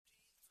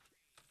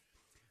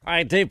All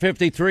right, day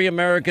 53,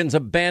 Americans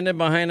abandoned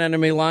behind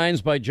enemy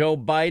lines by Joe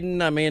Biden.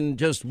 I mean,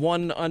 just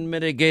one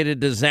unmitigated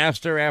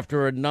disaster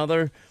after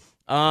another.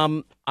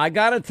 I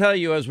got to tell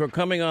you, as we're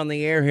coming on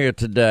the air here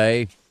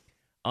today,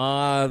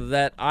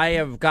 that I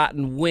have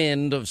gotten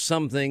wind of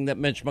something that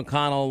Mitch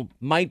McConnell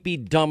might be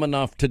dumb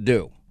enough to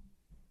do.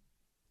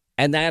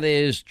 And that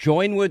is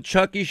join with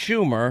Chucky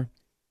Schumer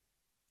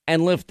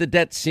and lift the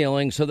debt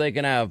ceiling so they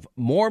can have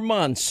more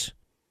months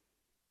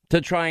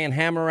to try and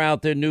hammer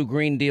out their new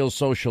Green Deal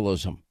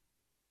socialism.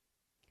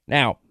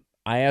 Now,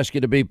 I ask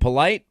you to be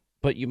polite,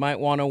 but you might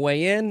want to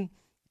weigh in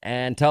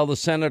and tell the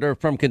senator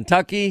from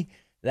Kentucky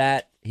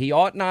that he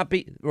ought not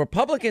be.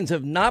 Republicans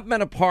have not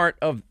been a part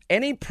of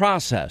any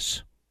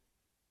process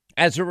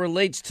as it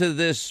relates to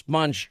this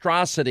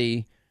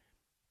monstrosity,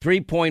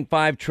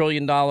 $3.5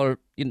 trillion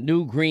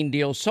new Green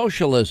Deal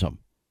socialism.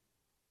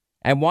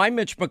 And why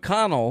Mitch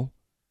McConnell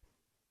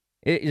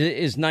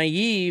is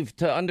naive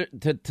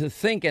to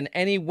think in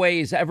any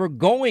way is ever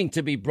going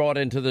to be brought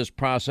into this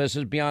process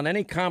is beyond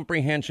any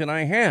comprehension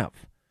I have.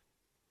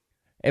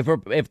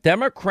 If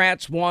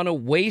Democrats want to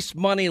waste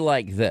money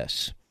like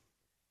this,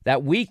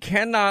 that we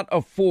cannot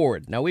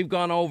afford. Now, we've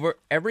gone over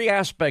every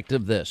aspect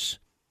of this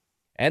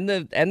and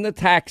the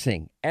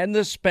taxing and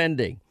the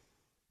spending,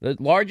 the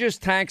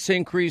largest tax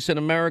increase in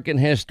American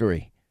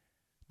history,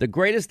 the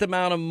greatest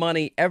amount of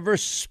money ever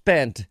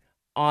spent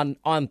on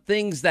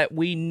things that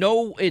we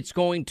know it's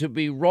going to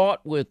be wrought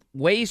with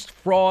waste,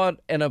 fraud,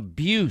 and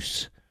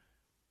abuse.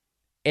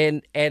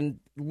 And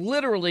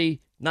literally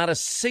not a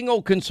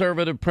single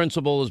conservative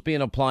principle is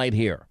being applied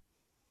here.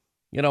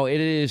 You know, it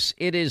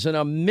is an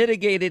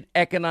unmitigated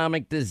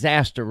economic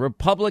disaster.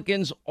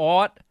 Republicans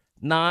ought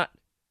not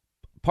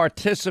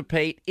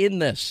participate in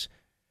this.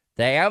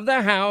 They have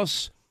the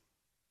House,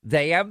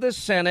 they have the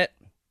Senate.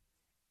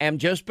 And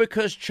just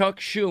because Chuck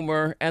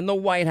Schumer and the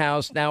White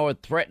House now are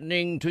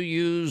threatening to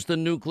use the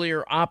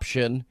nuclear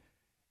option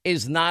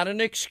is not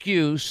an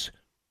excuse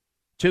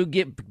to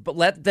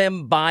let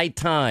them buy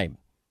time.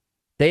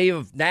 They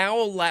have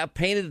now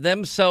painted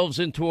themselves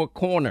into a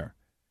corner.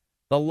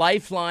 The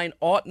lifeline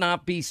ought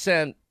not be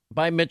sent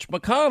by Mitch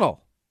McConnell.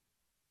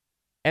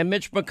 And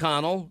Mitch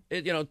McConnell,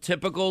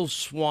 typical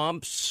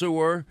swamp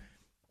sewer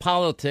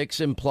politics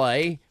in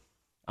play,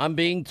 I'm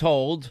being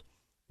told,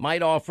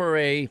 might offer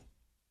a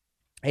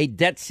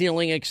debt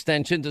ceiling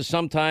extension to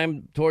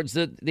sometime towards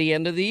the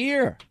end of the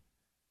year.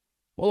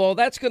 Well, all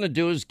that's going to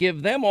do is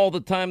give them all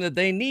the time that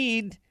they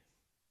need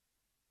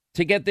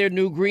to get their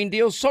new Green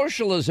Deal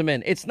socialism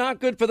in. It's not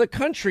good for the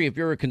country if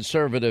you're a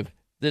conservative,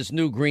 this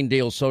new Green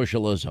Deal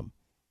socialism.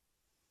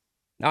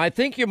 Now, I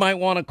think you might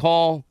want to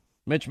call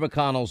Mitch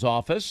McConnell's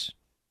office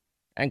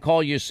and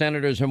call your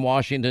senators in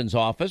Washington's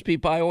office.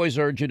 People, I always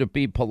urge you to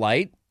be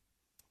polite,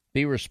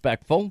 be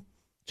respectful.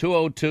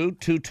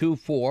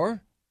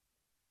 202-224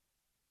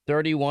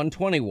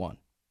 3121.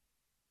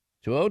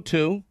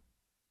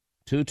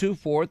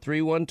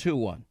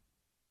 202-224-3121.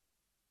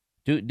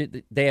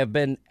 They have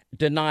been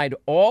denied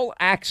all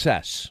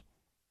access.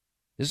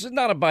 This is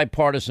not a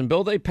bipartisan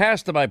bill. They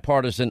passed a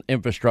bipartisan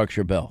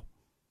infrastructure bill.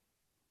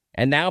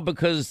 And now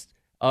because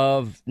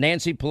of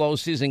Nancy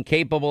Pelosi's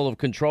incapable of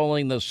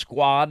controlling the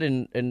squad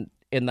in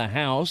the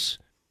House,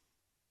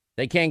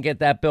 they can't get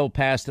that bill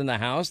passed in the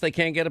House. They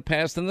can't get it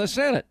passed in the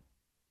Senate.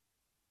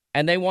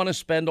 And they want to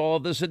spend all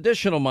of this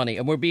additional money.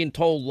 And we're being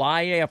told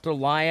lie after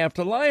lie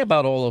after lie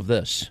about all of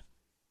this.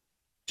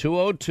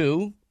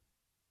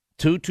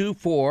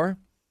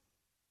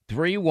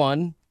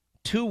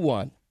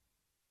 202-224-3121.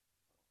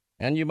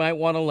 And you might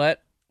want to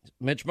let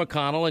Mitch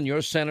McConnell and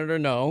your senator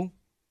know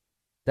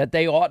that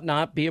they ought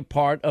not be a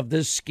part of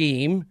this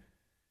scheme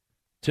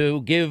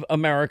to give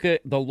America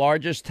the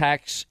largest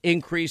tax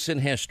increase in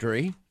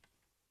history,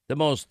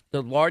 the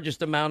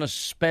largest amount of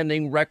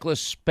spending, reckless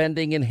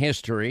spending in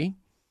history,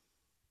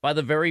 by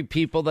the very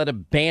people that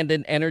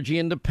abandoned energy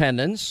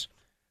independence,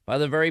 by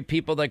the very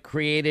people that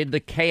created the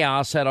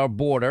chaos at our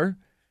border,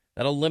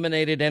 that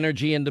eliminated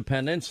energy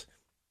independence.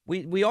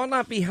 We ought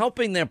not be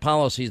helping their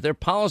policies. Their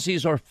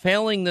policies are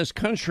failing this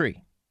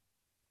country.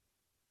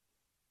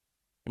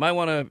 You might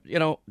want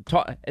to,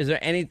 talk. Is there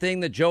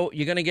anything that, Joe,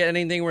 you're going to get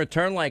anything in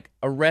return, like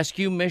a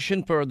rescue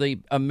mission for the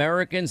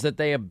Americans that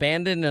they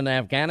abandoned in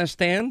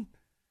Afghanistan?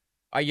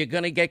 Are you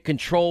going to get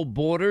controlled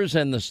borders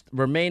and the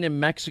remain in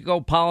Mexico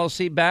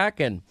policy back?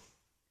 And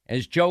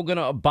is Joe going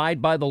to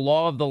abide by the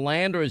law of the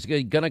land, or is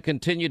he going to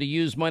continue to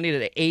use money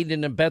to aid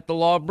and abet the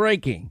law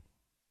breaking?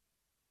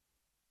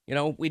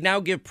 We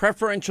now give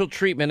preferential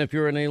treatment if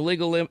you're an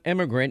illegal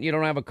immigrant. You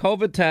don't have a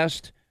COVID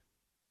test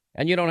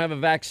and you don't have a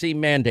vaccine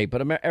mandate,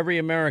 but every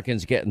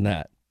American's getting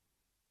that.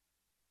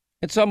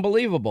 It's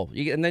unbelievable.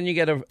 And then you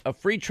get a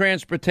free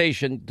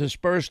transportation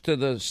dispersed to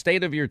the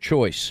state of your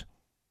choice.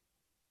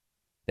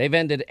 They've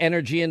ended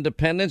energy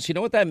independence. You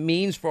know what that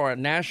means for our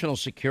national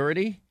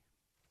security?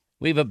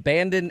 We've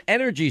abandoned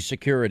energy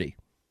security.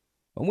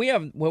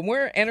 When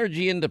we're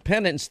energy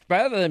independent,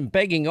 rather than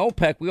begging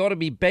OPEC, we ought to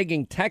be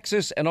begging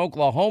Texas and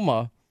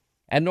Oklahoma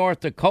and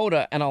North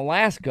Dakota and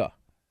Alaska.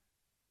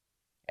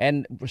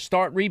 and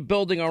start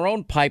rebuilding our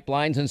own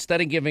pipelines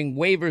instead of giving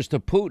waivers to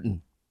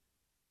Putin.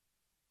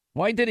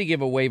 Why did he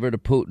give a waiver to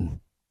Putin?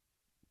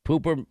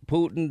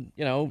 Putin,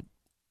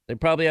 they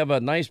probably have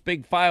a nice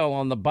big file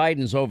on the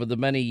Bidens over the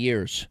many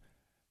years.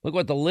 Look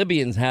what the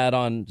Libyans had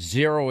on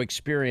zero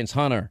experience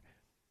Hunter.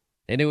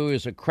 They knew he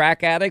was a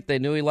crack addict. They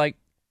knew he liked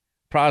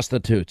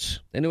prostitutes.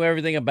 They knew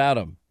everything about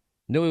him.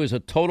 Knew he was a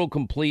total,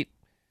 complete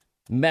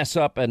mess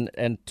up and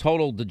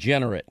total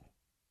degenerate.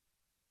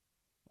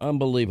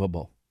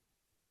 Unbelievable.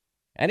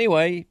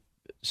 Anyway,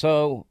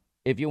 so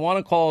if you want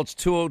to call, it's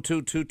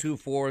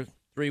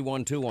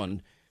 202-224-3121.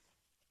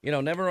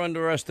 Never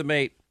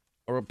underestimate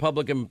a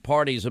Republican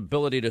Party's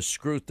ability to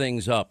screw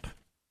things up.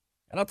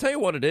 And I'll tell you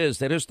what it is.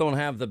 They just don't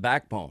have the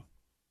backbone,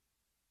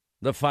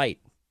 the fight.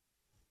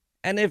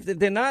 And if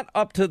they're not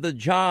up to the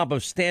job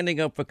of standing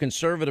up for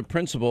conservative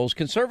principles,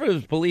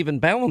 conservatives believe in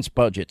balanced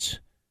budgets,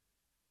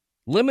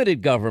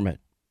 limited government,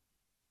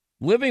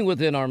 living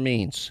within our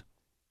means,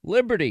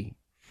 liberty,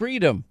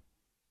 freedom,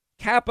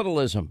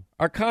 capitalism,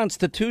 our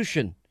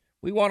Constitution.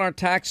 We want our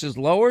taxes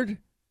lowered.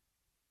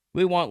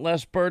 We want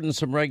less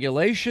burdensome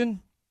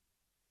regulation.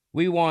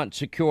 We want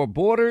secure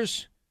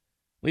borders.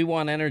 We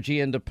want energy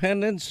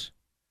independence.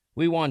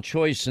 We want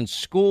choice in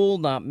school,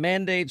 not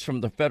mandates from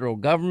the federal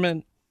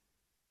government.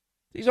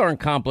 These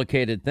aren't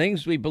complicated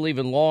things. We believe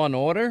in law and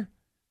order,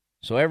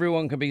 so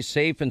everyone can be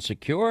safe and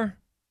secure.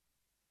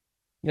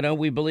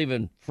 We believe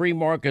in free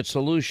market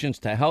solutions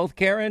to health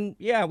care, and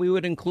we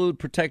would include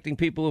protecting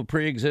people with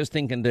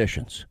pre-existing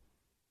conditions.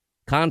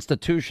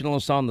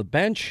 Constitutionalists on the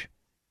bench.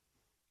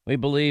 We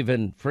believe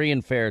in free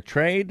and fair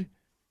trade.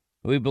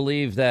 We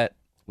believe that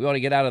we ought to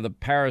get out of the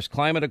Paris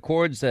Climate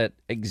Accords that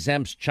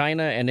exempts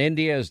China and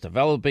India as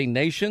developing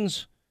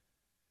nations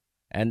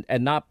and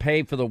not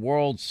pay for the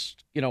world's,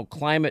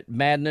 climate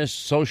madness,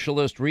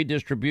 socialist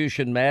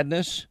redistribution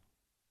madness.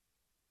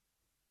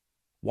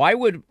 Why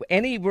would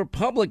any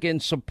Republican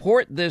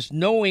support this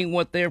knowing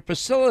what they're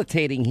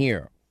facilitating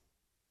here?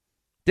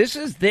 This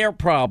is their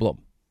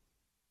problem.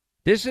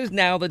 This is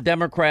now the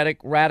Democratic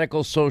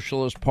Radical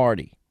Socialist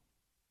Party.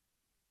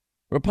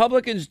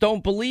 Republicans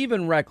don't believe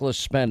in reckless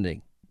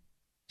spending.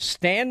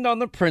 Stand on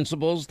the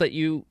principles that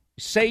you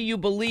say you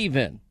believe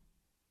in.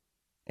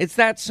 It's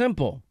that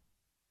simple.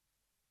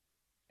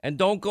 And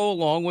don't go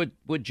along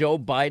with Joe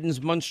Biden's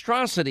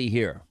monstrosity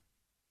here.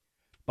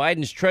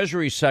 Biden's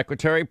Treasury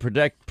Secretary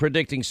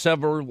predicting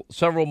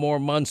several more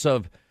months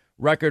of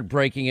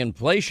record-breaking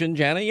inflation.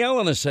 Janet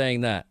Yellen is saying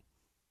that.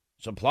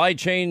 Supply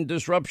chain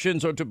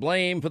disruptions are to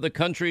blame for the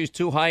country's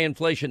too high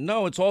inflation.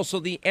 No, it's also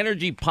the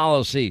energy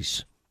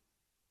policies.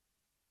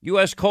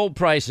 U.S. coal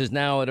prices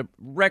now at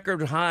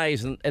record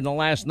highs in the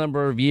last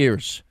number of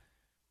years.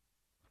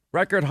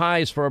 Record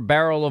highs for a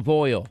barrel of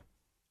oil.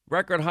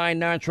 Record high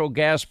natural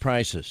gas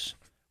prices.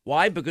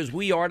 Why? Because Joe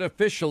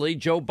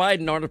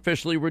Biden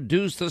artificially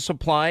reduced the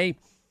supply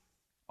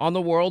on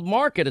the world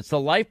market. It's the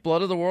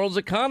lifeblood of the world's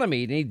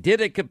economy. And he did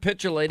it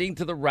capitulating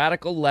to the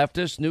radical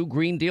leftist New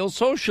Green Deal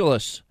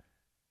socialists.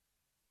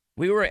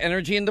 We were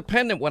energy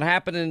independent. What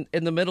happened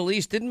in the Middle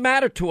East didn't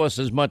matter to us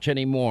as much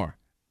anymore.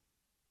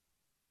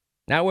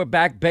 Now we're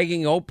back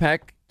begging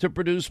OPEC to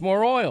produce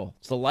more oil.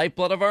 It's the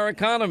lifeblood of our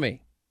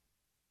economy.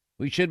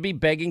 We should be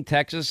begging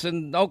Texas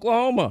and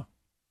Oklahoma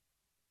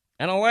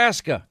and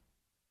Alaska.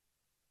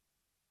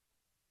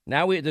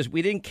 Now we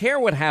didn't care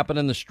what happened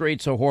in the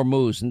Straits of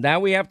Hormuz, and now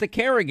we have to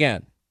care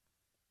again.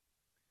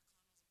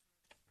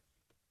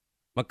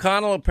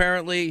 McConnell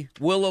apparently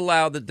will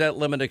allow the debt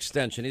limit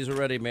extension. He's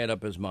already made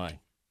up his mind.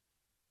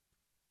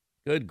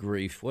 Good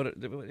grief.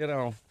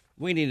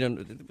 We need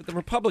the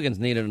Republicans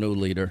need a new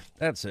leader.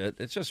 That's it.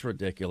 It's just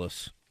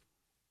ridiculous.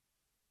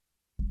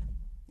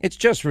 It's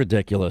just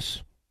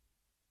ridiculous.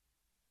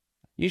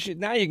 You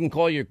can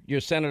call your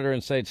senator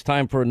and say it's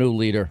time for a new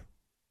leader.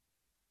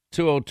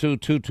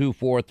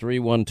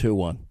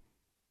 202-224-3121.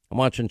 I'm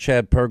watching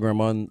Chad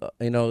Pergram on,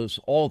 his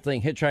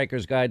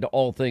Hitchhiker's Guide to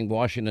All Thing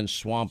Washington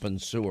Swamp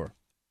and Sewer.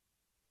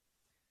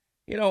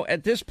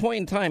 At this point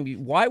in time,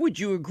 why would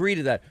you agree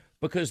to that?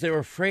 Because they're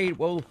afraid,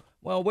 well,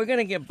 we're going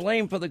to get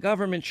blamed for the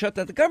government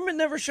shutdown. The government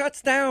never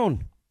shuts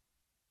down.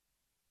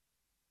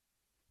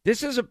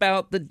 This is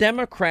about the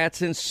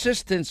Democrats'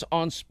 insistence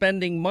on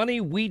spending money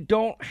we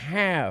don't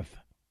have.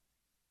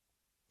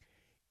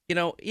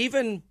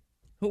 Even,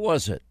 who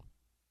was it?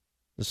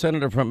 The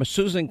senator from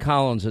Susan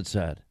Collins had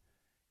said,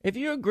 if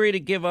you agree to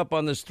give up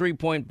on this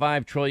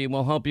 $3.5 trillion,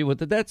 we'll help you with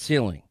the debt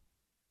ceiling.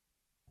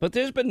 But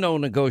there's been no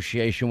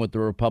negotiation with the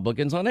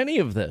Republicans on any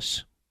of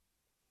this.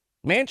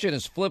 Manchin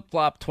has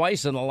flip-flopped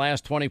twice in the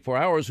last 24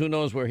 hours. Who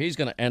knows where he's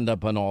going to end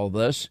up on all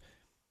this?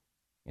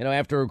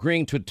 After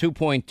agreeing to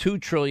 $2.2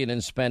 trillion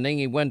in spending,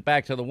 he went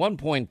back to the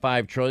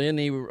 $1.5 trillion.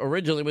 He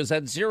originally was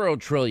at $0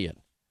 trillion.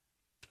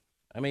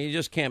 I mean, you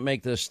just can't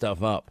make this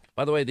stuff up.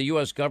 By the way, the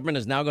U.S. government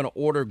is now going to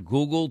order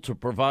Google to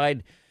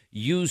provide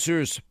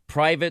users'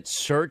 private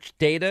search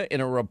data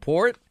in a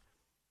report.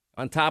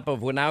 On top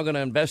of, we're now going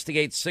to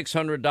investigate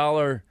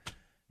 $600,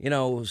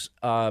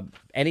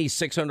 any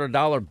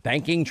 $600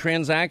 banking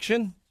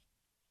transaction.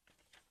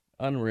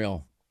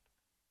 Unreal.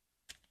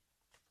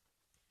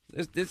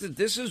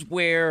 This is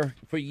where,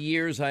 for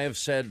years, I have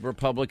said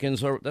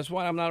Republicans are. That's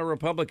why I'm not a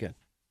Republican.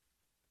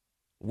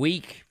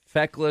 Weak,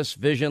 feckless,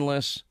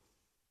 visionless.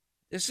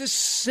 This is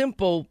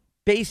simple,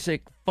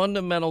 basic,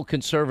 fundamental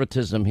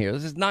conservatism here.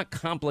 This is not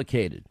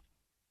complicated.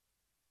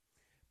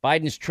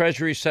 Biden's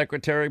Treasury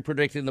Secretary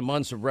predicting the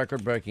months of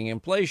record-breaking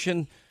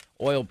inflation,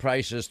 oil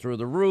prices through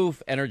the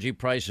roof, energy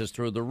prices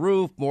through the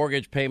roof,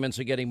 mortgage payments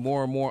are getting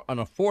more and more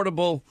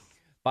unaffordable.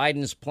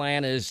 Biden's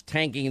plan is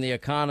tanking the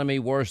economy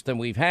worse than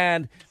we've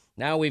had.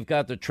 Now we've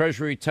got the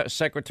Treasury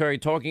Secretary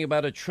talking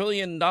about $1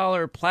 trillion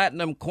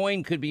platinum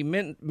coin could be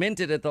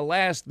minted at the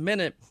last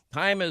minute.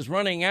 Time is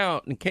running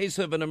out. In case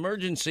of an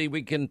emergency,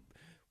 we could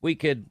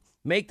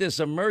make this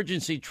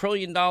emergency $1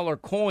 trillion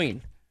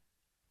coin.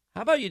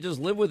 How about you just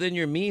live within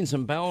your means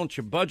and balance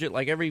your budget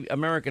like every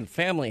American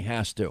family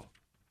has to?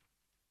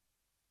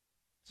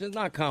 This is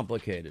not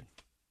complicated.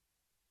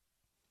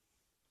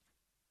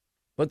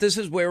 But this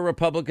is where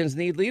Republicans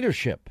need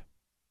leadership.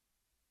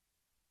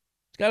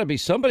 It's got to be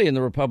somebody in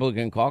the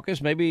Republican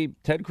caucus. Maybe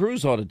Ted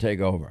Cruz ought to take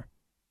over.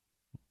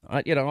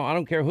 I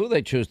don't care who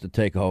they choose to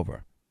take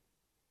over.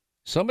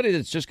 Somebody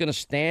that's just going to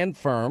stand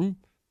firm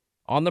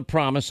on the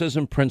promises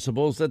and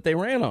principles that they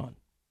ran on.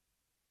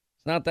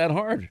 It's not that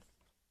hard.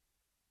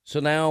 So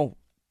now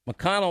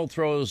McConnell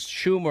throws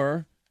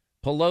Schumer,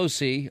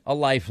 Pelosi a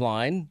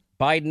lifeline,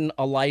 Biden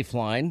a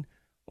lifeline.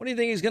 What do you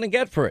think he's going to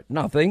get for it?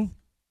 Nothing.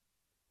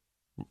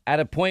 At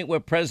a point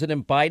where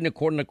President Biden,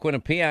 according to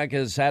Quinnipiac,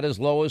 has had his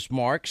lowest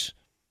marks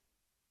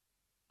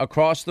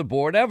across the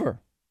board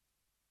ever.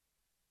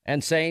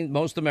 And saying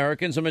most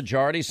Americans, a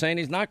majority, saying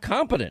he's not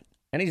competent.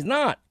 And he's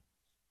not.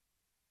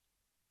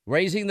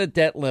 Raising the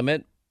debt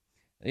limit.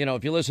 You know,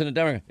 if you listen to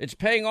Democrats, it's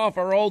paying off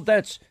our old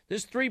debts.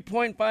 This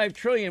 $3.5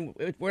 trillion,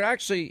 we're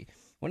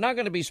not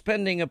going to be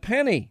spending a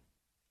penny.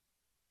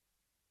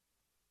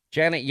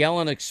 Janet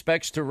Yellen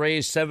expects to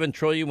raise $7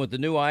 trillion with the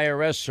new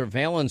IRS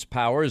surveillance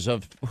powers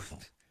of,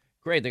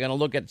 great, they're going to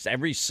look at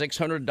every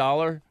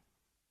 $600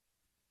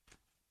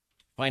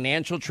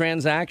 financial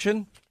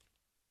transaction.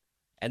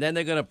 And then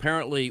they're going to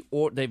apparently,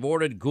 they've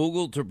ordered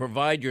Google to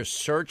provide your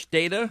search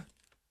data.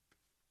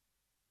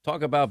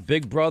 Talk about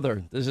Big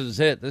Brother. This is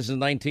it. This is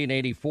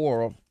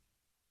 1984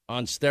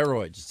 on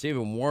steroids. It's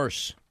even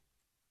worse.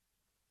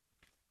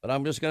 But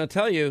I'm just going to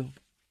tell you,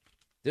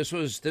 this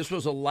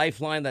was a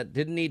lifeline that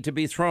didn't need to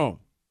be thrown.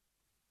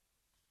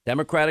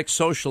 Democratic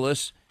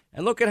socialists,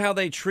 and look at how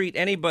they treat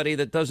anybody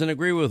that doesn't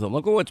agree with them.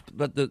 Look at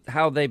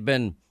how they've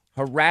been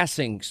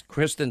harassing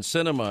Kyrsten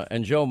Sinema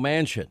and Joe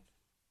Manchin.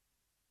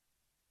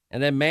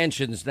 And then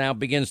Manchin now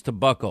begins to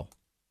buckle.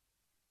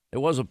 There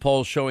was a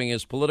poll showing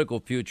his political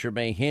future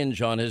may hinge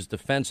on his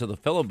defense of the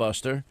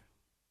filibuster.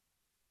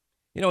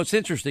 You know, it's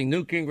interesting.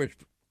 Newt Gingrich,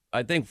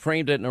 I think,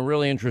 framed it in a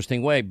really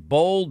interesting way.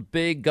 Bold,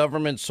 big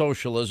government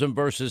socialism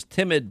versus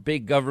timid,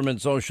 big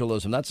government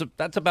socialism. That's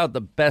about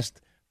the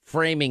best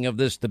framing of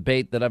this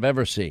debate that I've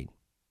ever seen.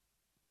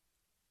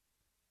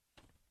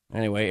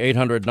 Anyway,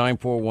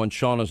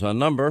 800-941-SEAN is our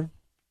number.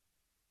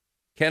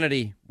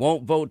 Kennedy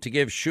won't vote to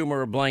give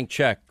Schumer a blank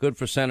check. Good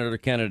for Senator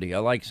Kennedy. I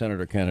like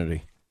Senator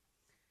Kennedy.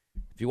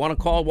 If you want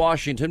to call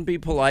Washington, be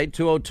polite,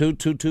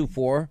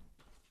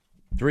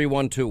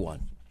 202-224-3121.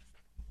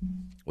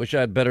 Wish I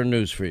had better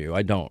news for you.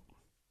 I don't.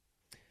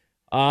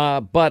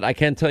 But I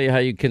can tell you how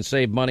you can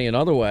save money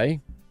another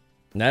way.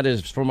 And that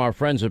is from our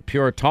friends at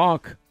Pure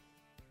Talk.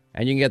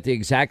 And you can get the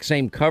exact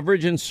same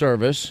coverage and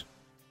service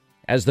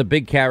as the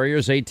big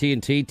carriers,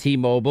 AT&T,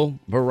 T-Mobile,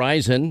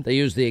 Verizon. They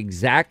use the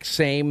exact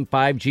same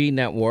 5G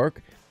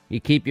network. You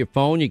keep your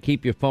phone, you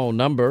keep your phone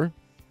number.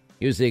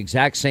 Use the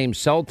exact same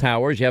cell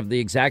towers. You have the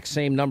exact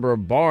same number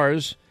of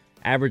bars.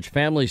 Average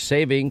family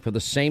saving for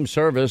the same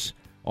service,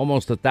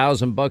 almost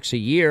 $1,000 a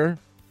year.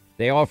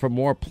 They offer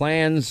more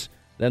plans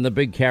than the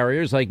big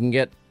carriers. I can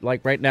get,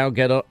 like right now,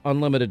 get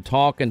unlimited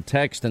talk and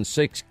text and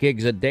 6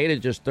 gigs of data,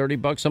 just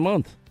 $30 a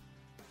month.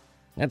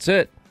 That's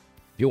it.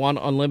 If you want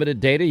unlimited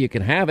data, you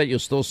can have it. You'll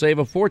still save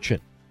a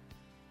fortune.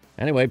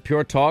 Anyway,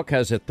 Pure Talk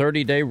has a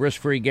 30-day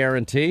risk-free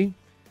guarantee.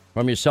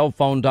 From your cell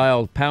phone,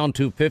 dial pound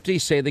 250.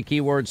 Say the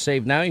keyword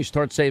save now. You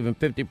start saving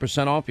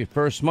 50% off your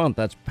first month.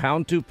 That's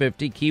pound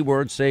 250,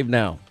 keyword save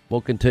now. We'll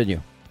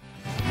continue.